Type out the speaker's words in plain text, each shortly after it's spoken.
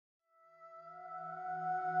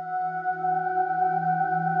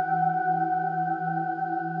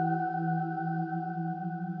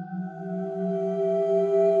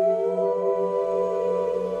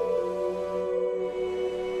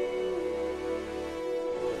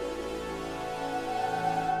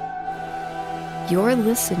You're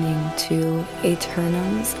listening to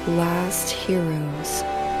Aeternum's Last Heroes.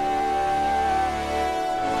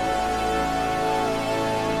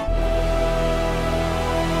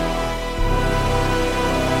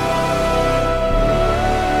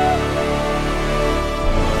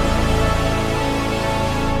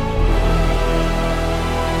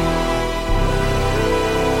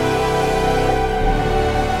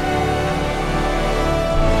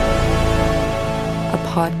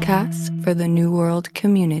 Podcast for the New World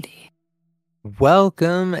community.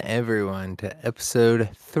 Welcome, everyone, to episode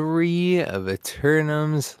 3 of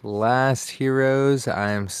Aeternum's Last Heroes.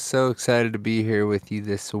 I am so excited to be here with you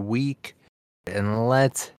this week, and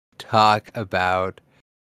let's talk about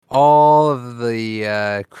all of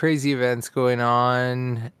the crazy events going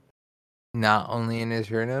on, not only in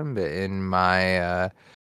Aeternum, but in my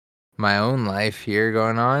own life here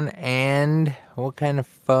going on, and what kind of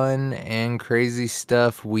fun and crazy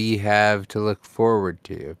stuff we have to look forward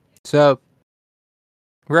to. So,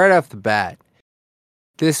 right off the bat,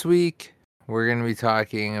 this week we're going to be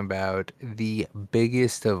talking about the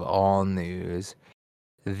biggest of all news,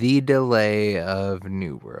 the delay of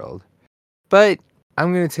New World. But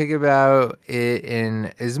I'm going to take about it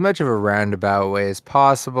in as much of a roundabout way as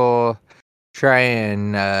possible, try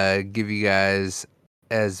and give you guys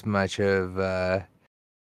as much of,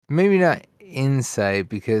 maybe not insight,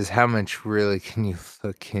 because how much really can you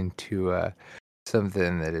look into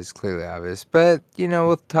something that is clearly obvious, but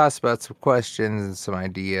we'll toss about some questions and some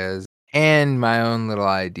ideas and my own little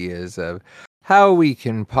ideas of how we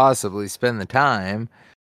can possibly spend the time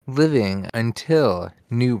living until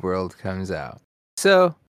New World comes out.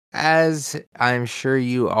 So, as I'm sure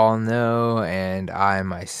you all know, and I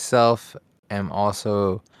myself am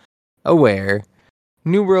also aware,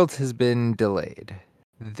 New World has been delayed.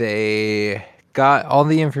 They got all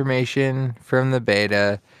the information from the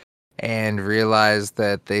beta and realized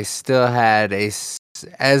that they still had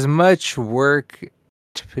as much work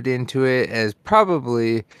to put into it as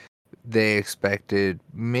probably they expected,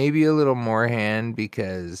 maybe a little more hand,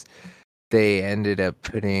 because they ended up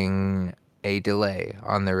putting a delay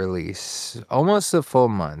on the release, almost a full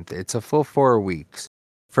month. It's a full 4 weeks,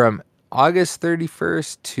 from August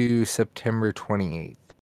 31st to September 28th.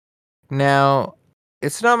 Now,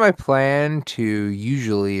 it's not my plan to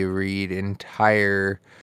usually read entire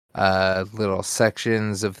little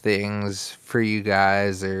sections of things for you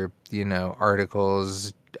guys, or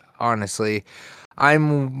articles. Honestly,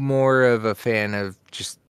 I'm more of a fan of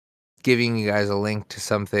just giving you guys a link to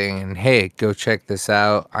something and, hey, go check this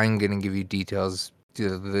out. I'm gonna give you details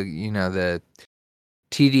to the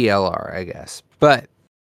TDLR, I guess. But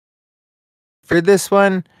for this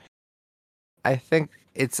one, I think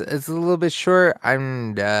it's a little bit short. I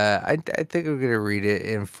think I'm gonna read it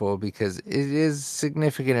in full because it is a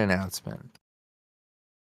significant announcement,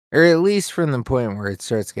 or at least from the point where it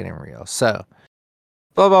starts getting real. So,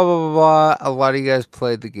 blah blah blah blah blah. A lot of you guys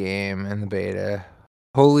played the game in the beta.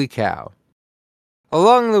 Holy cow!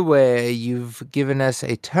 Along the way, you've given us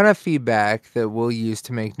a ton of feedback that we'll use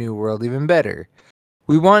to make New World even better.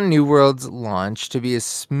 We want New World's launch to be a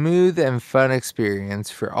smooth and fun experience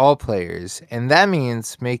for all players, and that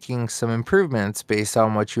means making some improvements based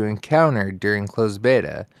on what you encountered during closed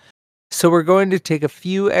beta. So we're going to take a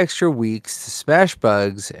few extra weeks to smash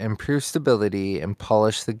bugs, improve stability, and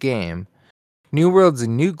polish the game. New World's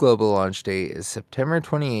new global launch date is September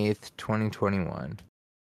 28th, 2021.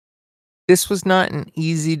 This was not an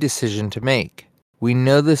easy decision to make. We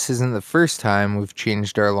know this isn't the first time we've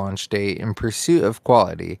changed our launch date in pursuit of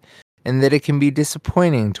quality, and that it can be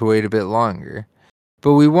disappointing to wait a bit longer.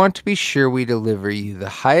 But we want to be sure we deliver you the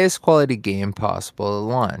highest quality game possible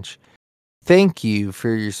at launch. Thank you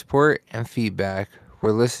for your support and feedback.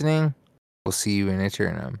 We're listening. We'll see you in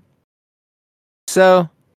Aeternum. So,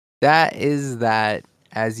 that is that.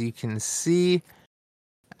 As you can see,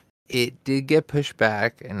 it did get pushed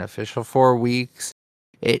back an official 4 weeks.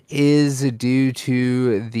 It is due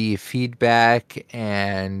to the feedback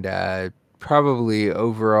and probably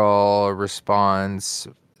overall response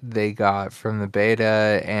they got from the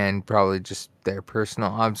beta, and probably just their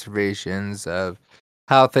personal observations of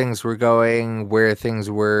how things were going, where things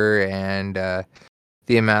were, and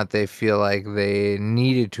the amount they feel like they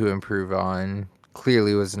needed to improve on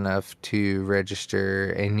clearly was enough to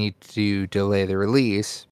register a need to delay the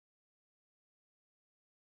release.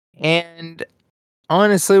 And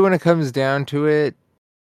honestly, when it comes down to it,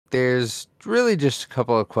 there's really just a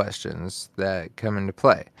couple of questions that come into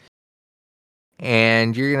play.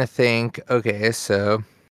 And you're going to think, okay, so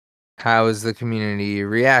how is the community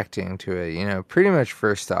reacting to it? Pretty much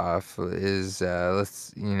first off is,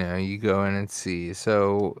 you go in and see.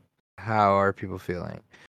 So how are people feeling?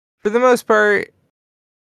 For the most part,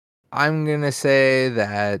 I'm going to say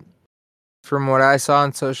that from what I saw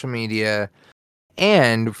on social media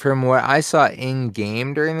and from what I saw in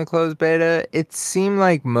game during the closed beta, it seemed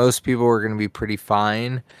like most people were going to be pretty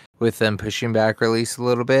fine with them pushing back release a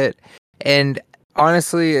little bit. And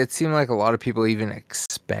honestly, it seemed like a lot of people even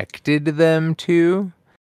expected them to.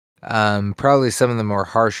 Probably some of the more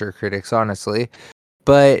harsher critics, honestly.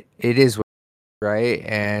 But it is right.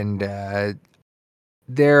 And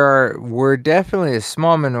were definitely a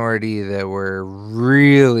small minority that were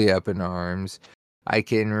really up in arms. I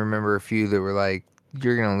can remember a few that were like,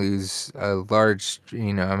 you're going to lose a large,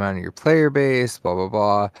 amount of your player base, blah, blah,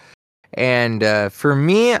 blah. And for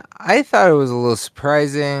me, I thought it was a little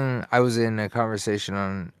surprising. I was in a conversation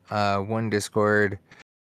on one Discord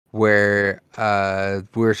where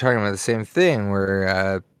we were talking about the same thing,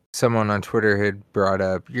 where someone on Twitter had brought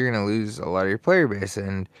up, you're going to lose a lot of your player base.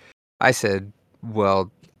 And I said,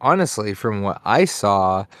 well, honestly, from what I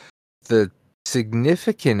saw, the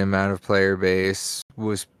significant amount of player base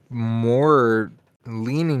was more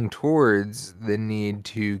leaning towards the need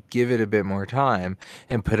to give it a bit more time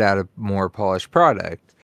and put out a more polished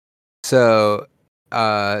product. So,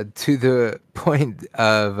 to the point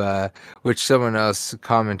of which someone else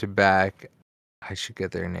commented back, I should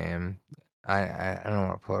get their name. I don't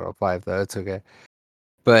want to pull it up live though. It's okay.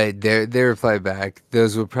 But they replied back.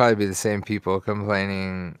 Those would probably be the same people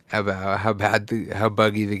complaining about how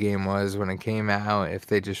buggy the game was when it came out if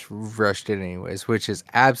they just rushed it anyways, which is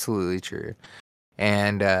absolutely true.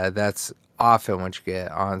 And that's often what you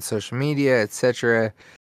get on social media, etc.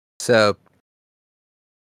 So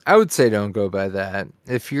I would say don't go by that.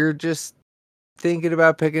 If you're just thinking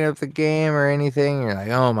about picking up the game or anything, you're like,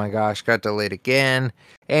 oh my gosh, got delayed again.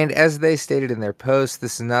 And as they stated in their post,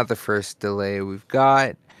 this is not the first delay we've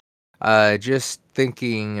got. Just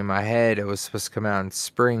thinking in my head, it was supposed to come out in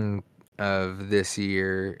spring of this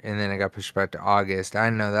year, and then it got pushed back to August. I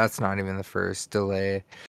know that's not even the first delay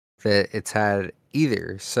that it's had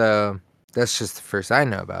either. So that's just the first I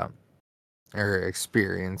know about or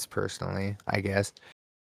experience personally, I guess.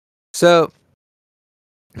 So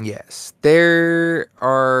yes, there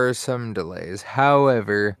are some delays.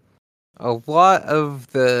 However, a lot of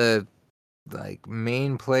the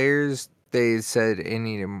main players, they said it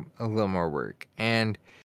needed a little more work, and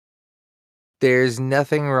there's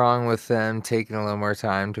nothing wrong with them taking a little more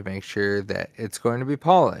time to make sure that it's going to be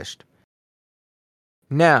polished.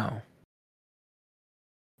 Now,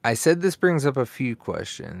 I said this brings up a few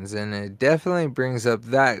questions, and it definitely brings up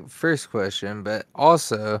that first question, but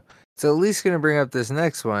also it's at least going to bring up this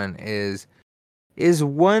next one: is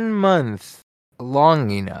 1 month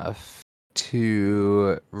long enough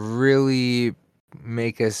to really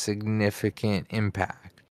make a significant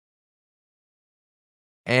impact?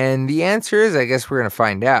 And the answer is, I guess we're going to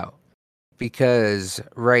find out. Because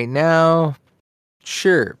right now,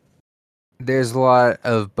 sure, there's a lot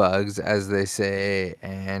of bugs, as they say,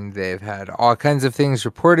 and they've had all kinds of things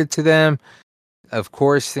reported to them. Of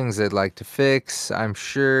course, things they'd like to fix. I'm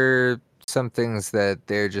sure some things that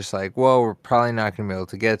they're just like, well, we're probably not going to be able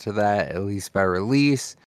to get to that, at least by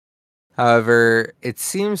release. However, it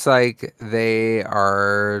seems like they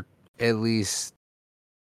are at least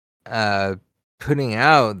putting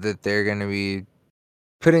out that they're going to be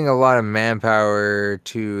putting a lot of manpower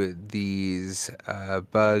to these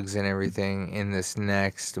bugs and everything in this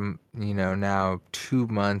next, now 2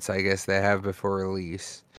 months, I guess they have before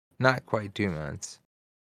release. Not quite 2 months.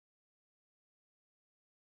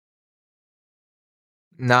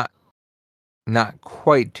 Not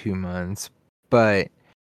quite 2 months, but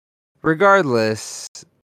regardless,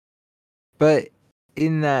 but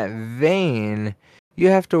in that vein, you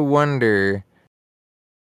have to wonder,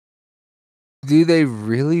 do they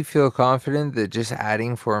really feel confident that just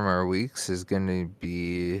adding 4 more weeks is going to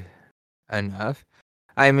be enough?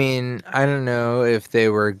 I mean, I don't know if they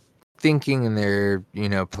were thinking in their,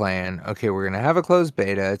 plan, okay, we're going to have a closed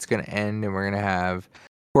beta, it's going to end, and we're going to have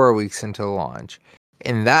 4 weeks until launch.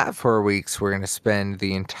 In that 4 weeks, we're going to spend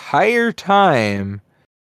the entire time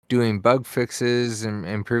doing bug fixes and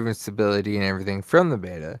improving stability and everything from the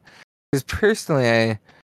beta. Because personally,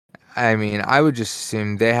 I mean, I would just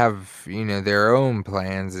assume they have, their own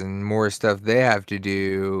plans and more stuff they have to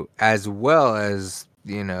do, as well as,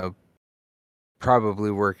 probably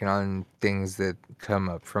working on things that come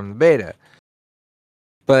up from the beta.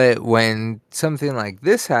 But when something like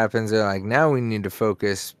this happens, they're like, now we need to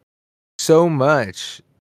focus so much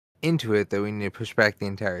into it that we need to push back the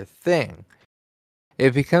entire thing.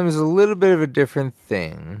 It becomes a little bit of a different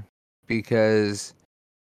thing, because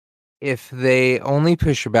if they only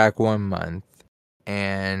push it back 1 month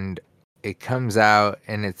and it comes out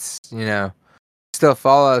and it's, still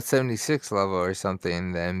Fallout 76 level or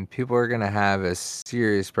something, then people are going to have a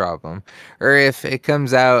serious problem. Or if it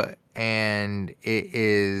comes out and it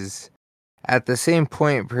is at the same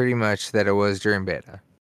point pretty much that it was during beta.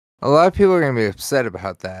 A lot of people are going to be upset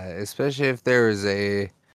about that, especially if there was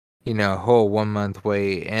a, whole 1 month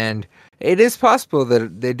wait. And it is possible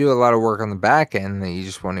that they do a lot of work on the back end that you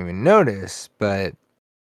just won't even notice, but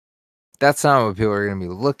that's not what people are going to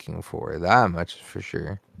be looking for, that much for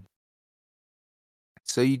sure.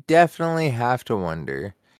 So you definitely have to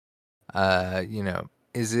wonder,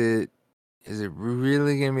 is it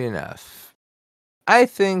really going to be enough? I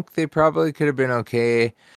think they probably could have been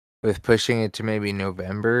okay with pushing it to maybe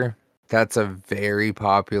November. That's a very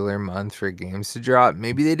popular month for games to drop.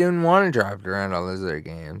 Maybe they didn't want to drop it around all those other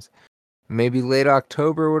games. Maybe late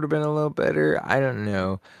October would have been a little better. I don't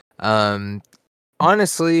know.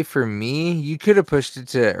 Honestly, for me, you could have pushed it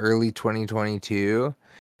to early 2022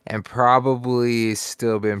 and probably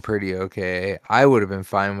still been pretty okay. I would have been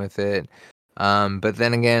fine with it. But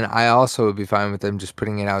then again, I also would be fine with them just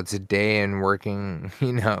putting it out today and working,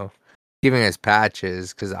 giving us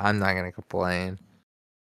patches because I'm not going to complain.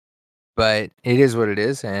 But it is what it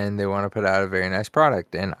is, and they want to put out a very nice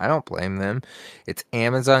product, and I don't blame them. It's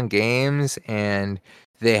Amazon Games, and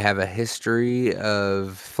they have a history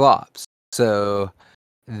of flops. So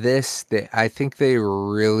I think they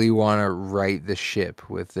really want to right the ship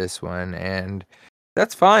with this one, and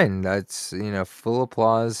that's fine. That's, full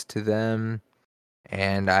applause to them.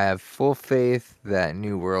 And I have full faith that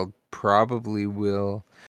New World probably will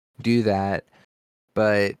do that.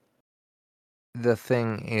 But the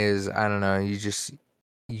thing is, I don't know, you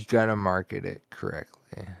gotta market it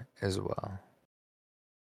correctly as well.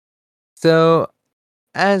 So,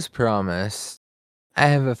 as promised, I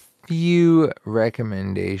have a few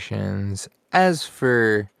recommendations as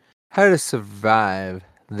for how to survive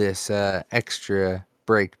this extra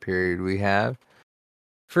break period we have.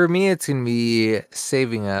 For me, it's going to be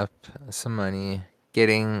saving up some money,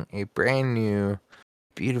 getting a brand new,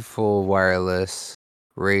 beautiful wireless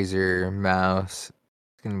Razer mouse.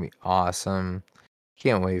 It's going to be awesome.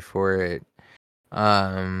 Can't wait for it.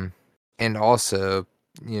 And also,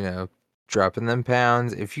 dropping them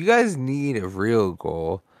pounds. If you guys need a real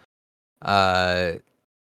goal, why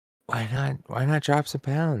not drop some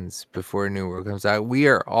pounds before New World comes out? We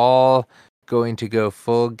are all going to go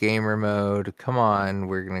full gamer mode. Come on,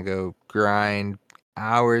 we're gonna go grind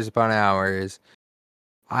hours upon hours.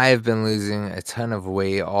 I've been losing a ton of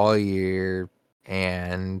weight all year,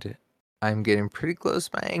 and I'm getting pretty close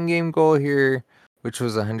to my end game goal here, which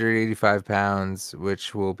was 185 pounds,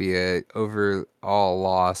 which will be a overall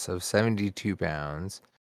loss of 72 pounds.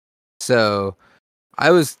 So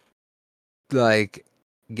I was like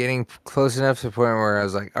getting close enough to the point where I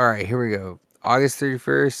was like, all right, here we go. August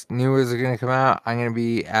 31st, New Worlds are going to come out. I'm going to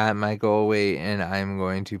be at my goal weight, and I'm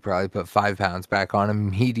going to probably put 5 pounds back on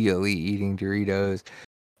immediately, eating Doritos,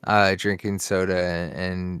 drinking soda,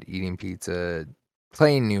 and eating pizza,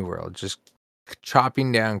 playing New World, just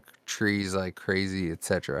chopping down trees like crazy,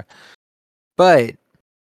 etc. But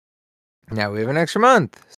now we have an extra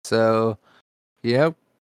month. So,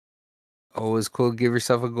 always cool. Give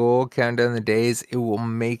yourself a goal, count down the days. It will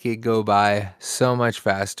make it go by so much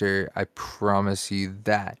faster. I promise you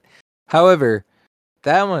that. However,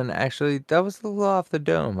 that one actually, that was a little off the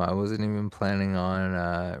dome. I wasn't even planning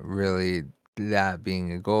on really that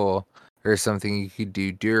being a goal or something you could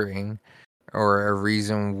do during, or a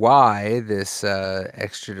reason why this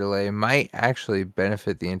extra delay might actually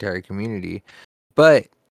benefit the entire community. But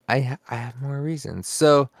I have more reasons.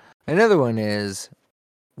 So another one is,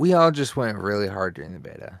 we all just went really hard during the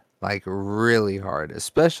beta, like really hard,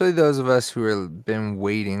 especially those of us who have been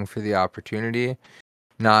waiting for the opportunity.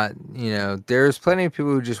 Not, there's plenty of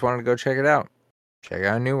people who just wanted to go check it out. Check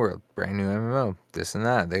out New World, brand new MMO, this and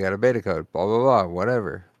that. They got a beta code, blah, blah, blah,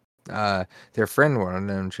 whatever. Their friend wanted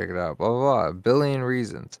them to check it out, blah, blah, blah, a billion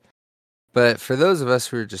reasons. But for those of us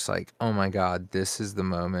who are just like, oh my God, this is the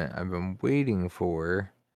moment I've been waiting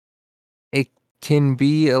for, it can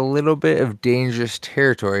be a little bit of dangerous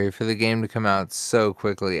territory for the game to come out so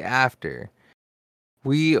quickly after.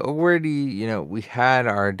 We already, we had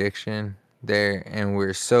our addiction there, and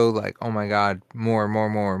we're so like, oh my God, more, more,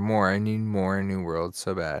 more, more. I need more New World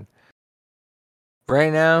so bad.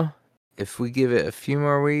 Right now, if we give it a few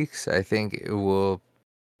more weeks, I think it will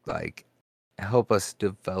like help us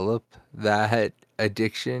develop that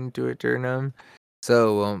addiction to Eternum. So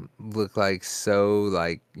it won't look like so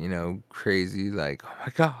like, crazy, like, oh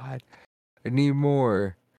my God, I need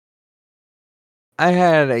more. I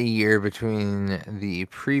had a year between the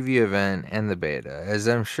preview event and the beta, as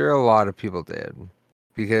I'm sure a lot of people did.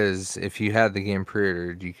 Because if you had the game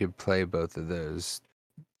pre-ordered, you could play both of those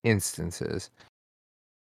instances.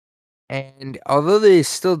 And although they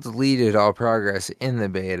still deleted all progress in the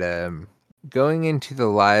beta, going into the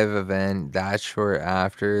live event that short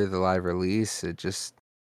after the live release,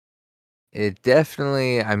 it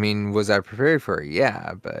definitely, I mean, was I prepared for it?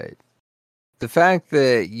 Yeah, but the fact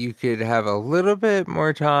that you could have a little bit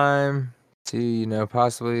more time to,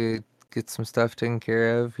 possibly get some stuff taken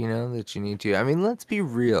care of, that you need to. I mean, let's be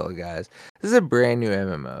real, guys. This is a brand new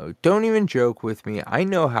MMO. Don't even joke with me. I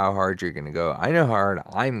know how hard you're going to go. I know how hard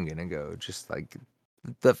I'm going to go. Just like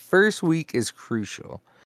the first week is crucial.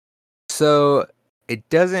 So it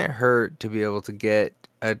doesn't hurt to be able to get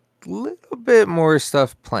a little bit more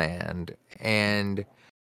stuff planned. And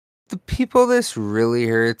the people this really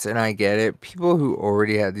hurts, and I get it, people who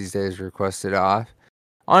already had these days requested off.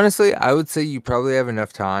 Honestly, I would say you probably have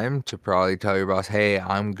enough time to probably tell your boss, hey,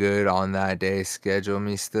 I'm good on that day, schedule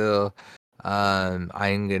me still. I'm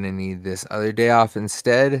gonna need this other day off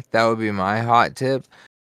instead. That would be my hot tip.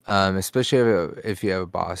 Especially if you have a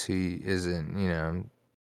boss who isn't,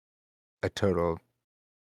 a total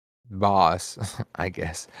boss, I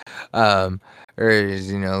guess. Or is,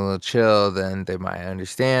 a little chill, then they might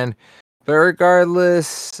understand. But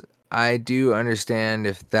regardless, I do understand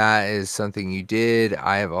if that is something you did.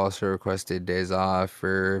 I have also requested days off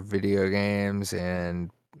for video games and,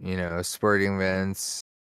 sporting events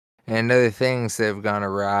and other things that have gone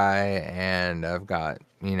awry, and I've got,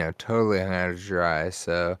 totally hung out to dry.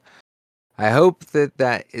 So I hope that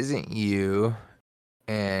that isn't you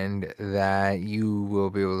and that you will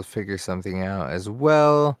be able to figure something out as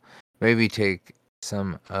well. Maybe take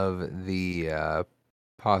some of the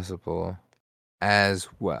possible as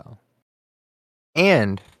well.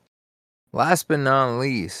 And last but not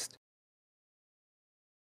least,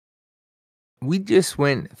 we just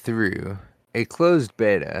went through a closed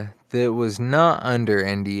beta that was not under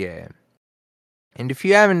NDA. And if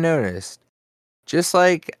you haven't noticed, just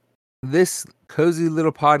like this cozy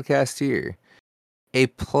little podcast here, a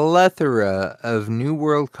plethora of New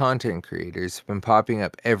World content creators have been popping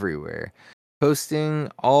up everywhere, posting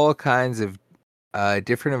all kinds of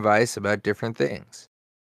different advice about different things.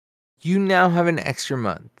 You now have an extra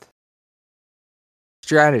month.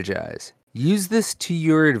 Strategize. Use this to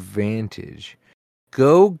your advantage.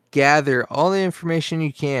 Go gather all the information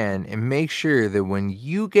you can and make sure that when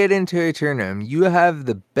you get into Aeternum, you have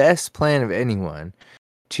the best plan of anyone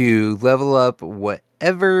to level up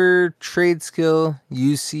whatever trade skill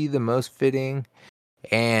you see the most fitting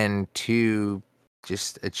and to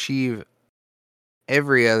just achieve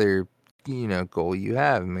every other, goal you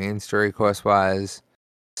have, main story quest wise,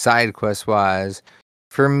 side quest wise.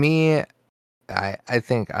 For me, I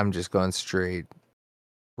think I'm just going straight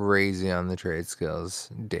crazy on the trade skills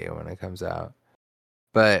day when it comes out.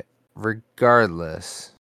 But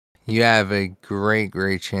regardless, you have a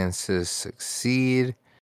great chance to succeed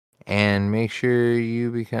and make sure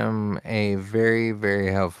you become a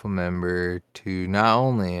very helpful member to not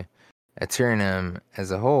only Aeternum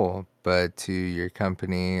as a whole, but to your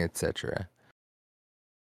company, etc.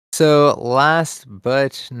 So last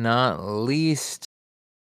but not least,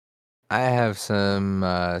 I have some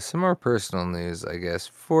more personal news, I guess,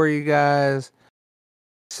 for you guys.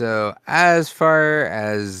 So as far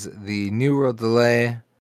as the New World delay,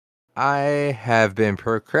 I have been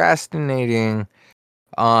procrastinating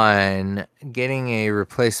on getting a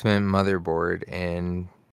replacement motherboard in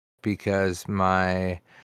because my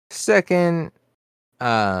second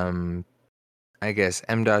I guess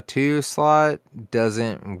M.2 slot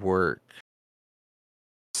doesn't work.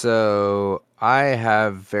 So I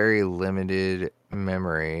have very limited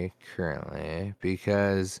memory currently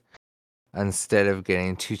because instead of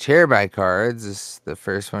getting 2 TB cards, the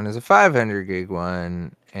first one is a 500 gig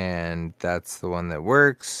one, and that's the one that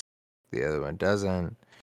works. The other one doesn't.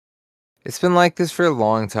 It's been like this for a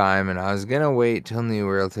long time, and I was gonna wait till New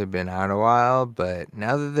World had been out a while, but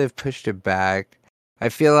now that they've pushed it back, I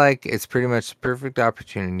feel like it's pretty much the perfect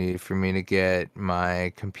opportunity for me to get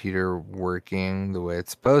my computer working the way it's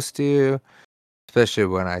supposed to, especially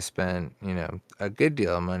when I spent, a good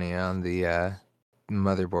deal of money on the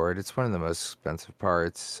motherboard. It's one of the most expensive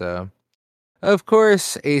parts, so of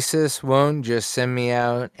course Asus won't just send me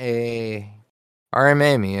out a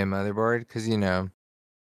RMA me a motherboard because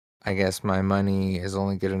I guess my money is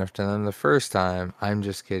only good enough to them the first time. I'm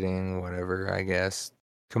just kidding, whatever, I guess.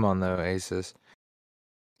 Come on though, Asus.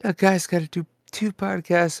 That guy's got to do 2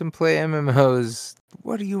 podcasts and play MMOs.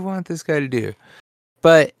 What do you want this guy to do?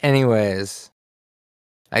 But anyways,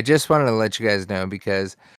 I just wanted to let you guys know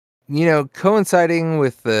because, coinciding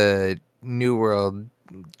with the New World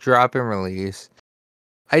drop and release,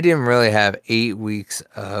 I didn't really have 8 weeks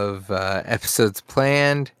of episodes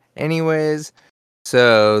planned anyways.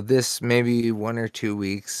 So this maybe 1 or 2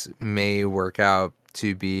 weeks may work out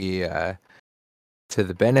to be to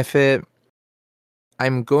the benefit.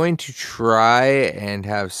 I'm going to try and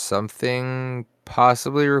have something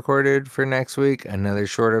possibly recorded for next week. Another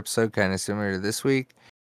short episode, kind of similar to this week.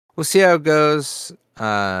 We'll see how it goes.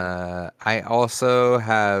 I also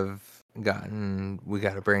we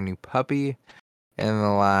got a brand new puppy in the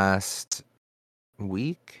last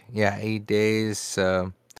week. Yeah, 8 days.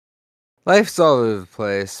 So life's all over the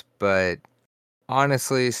place, but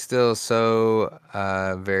honestly, still so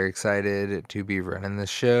very excited to be running the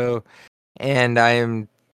show. And I am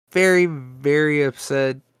very, very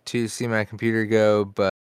upset to see my computer go,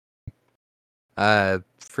 but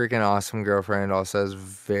freaking awesome girlfriend also has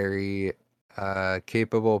very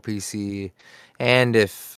capable PC. And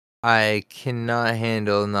if I cannot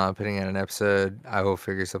handle not putting out an episode, I will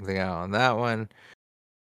figure something out on that one.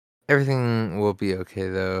 Everything will be okay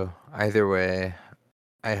though. Either way,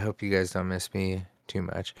 I hope you guys don't miss me too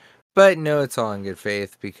much. But no, it's all in good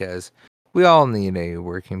faith because we all need a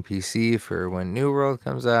working PC for when New World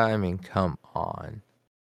comes out. I mean, come on.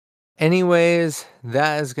 Anyways,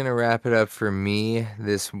 that is going to wrap it up for me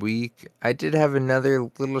this week. I did have another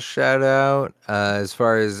little shout out as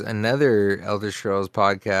far as another Elder Scrolls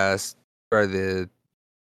podcast for the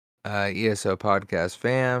ESO podcast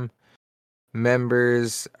fam.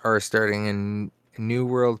 Members are starting a New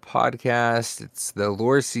World podcast. It's the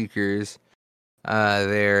Lore Seekers.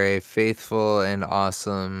 They're a faithful and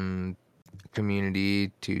awesome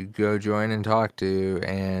community to go join and talk to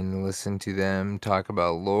and listen to them talk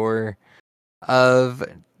about lore of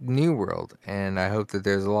New World. And I hope that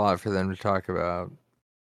there's a lot for them to talk about.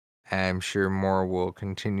 I'm sure more will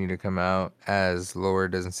continue to come out as lore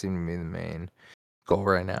doesn't seem to be the main goal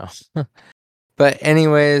right now. But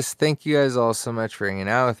anyways, thank you guys all so much for hanging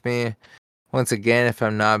out with me. Once again, if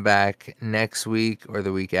I'm not back next week or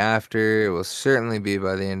the week after, it will certainly be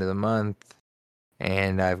by the end of the month.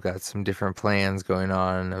 And I've got some different plans going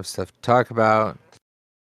on of stuff to talk about.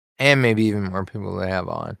 And maybe even more people to have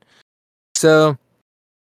on. So,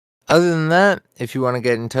 other than that, if you want to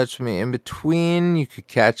get in touch with me in between, you could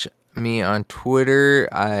catch me on Twitter.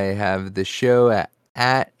 I have the show at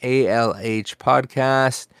ALH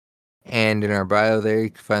Podcast. And in our bio there,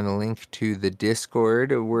 you can find the link to the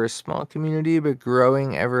Discord. We're a small community, but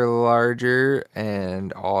growing ever larger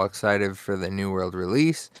and all excited for the New World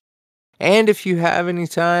release. And if you have any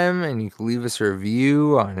time and you can leave us a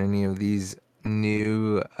review on any of these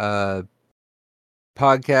new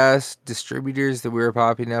podcast distributors that we're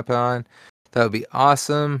popping up on, that would be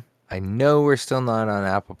awesome. I know we're still not on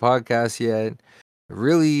Apple Podcasts yet.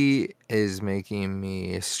 Really is making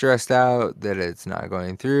me stressed out that it's not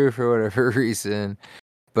going through for whatever reason,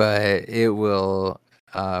 but it will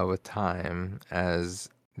with time as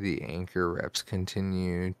the Anchor reps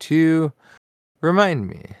continue to remind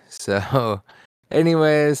me. So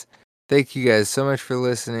anyways, thank you guys so much for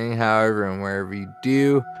listening, however and wherever you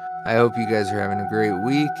do. I hope you guys are having a great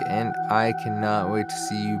week, and I cannot wait to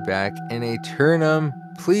see you back in Aeternum.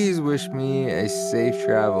 Please wish me a safe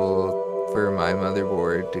travel for my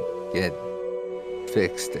motherboard to get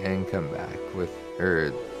fixed and come back with,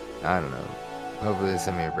 or I don't know, hopefully they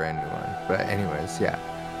send me a brand new one. But anyways, yeah,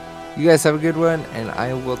 you guys have a good one, and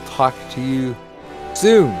I will talk to you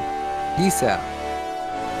soon. Peace out.